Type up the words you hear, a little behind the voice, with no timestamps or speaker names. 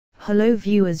Hello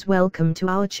viewers, welcome to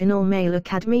our channel Mail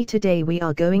Academy. Today we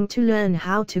are going to learn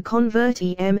how to convert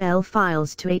EML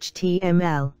files to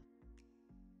HTML.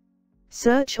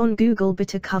 Search on Google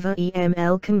to cover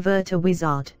EML Converter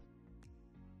Wizard.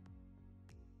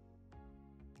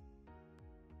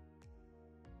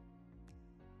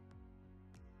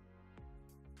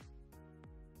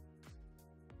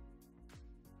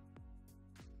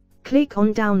 Click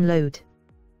on Download.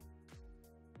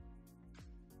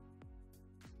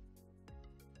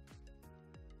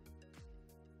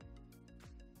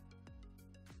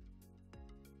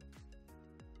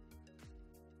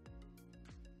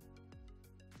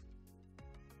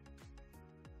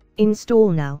 Install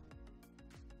now.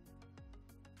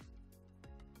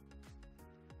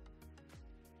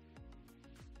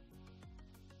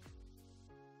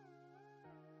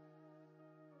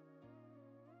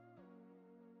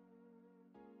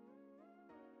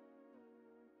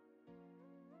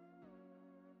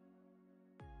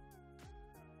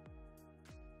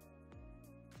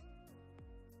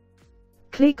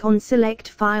 Click on Select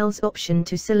Files option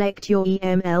to select your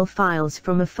EML files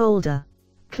from a folder.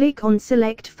 Click on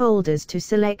Select Folders to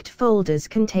select folders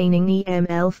containing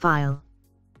EML file.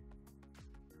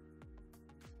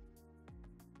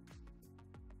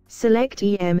 Select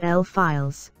EML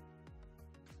files.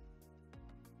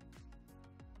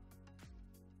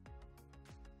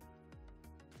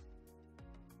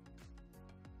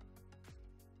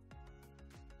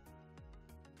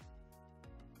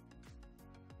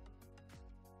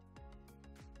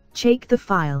 Check the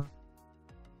file.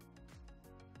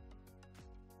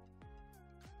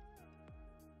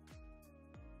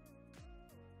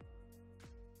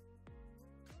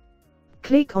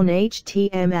 Click on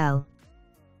HTML.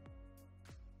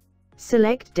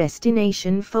 Select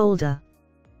Destination folder.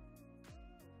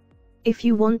 If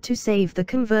you want to save the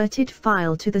converted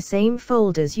file to the same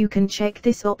folders, you can check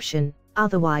this option,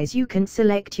 otherwise you can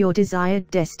select your desired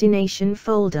destination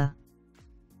folder.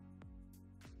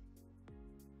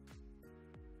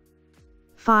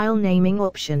 File naming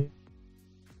option.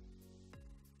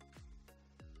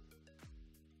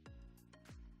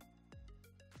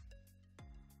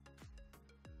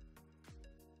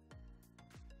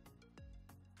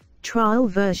 Trial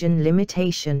version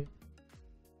limitation.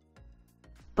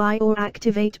 Buy or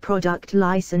activate product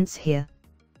license here.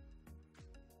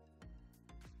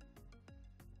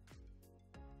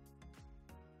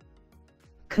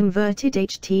 Converted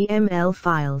HTML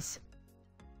files.